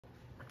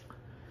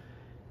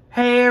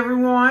Hey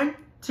everyone,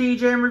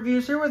 TJM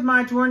Reviews here with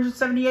my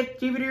 278th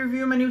DVD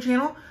review menu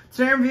channel.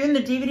 Today I'm reviewing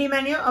the DVD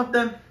menu of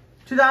the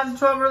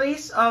 2012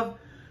 release of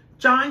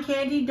John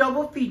Candy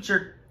Double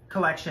Feature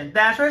Collection.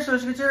 That's right, so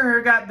as you can see here,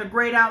 we got The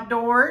Great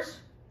Outdoors,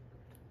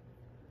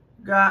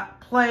 got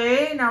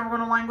Play, now we're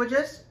going to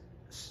languages,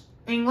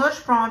 English,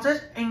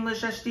 Francis,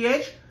 English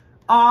SDH,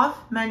 Off,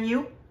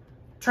 Menu,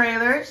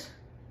 Trailers,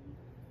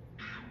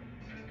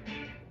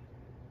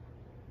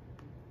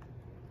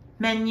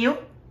 Menu,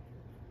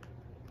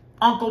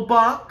 Uncle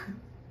Buck,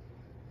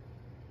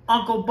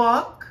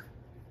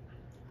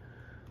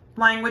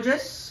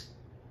 languages,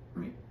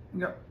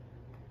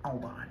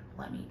 hold on,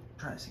 let me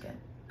try this again.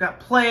 Got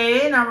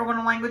Play, now we're going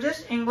to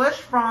languages, English,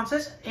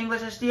 Francis,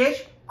 English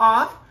SDH,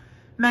 Off,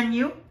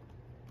 Menu.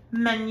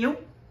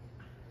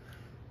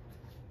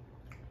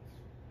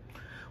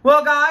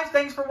 Well guys,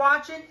 thanks for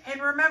watching,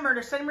 and remember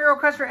to send me a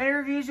request for any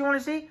reviews you want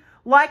to see.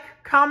 Like,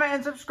 comment,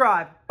 and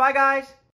subscribe. Bye guys.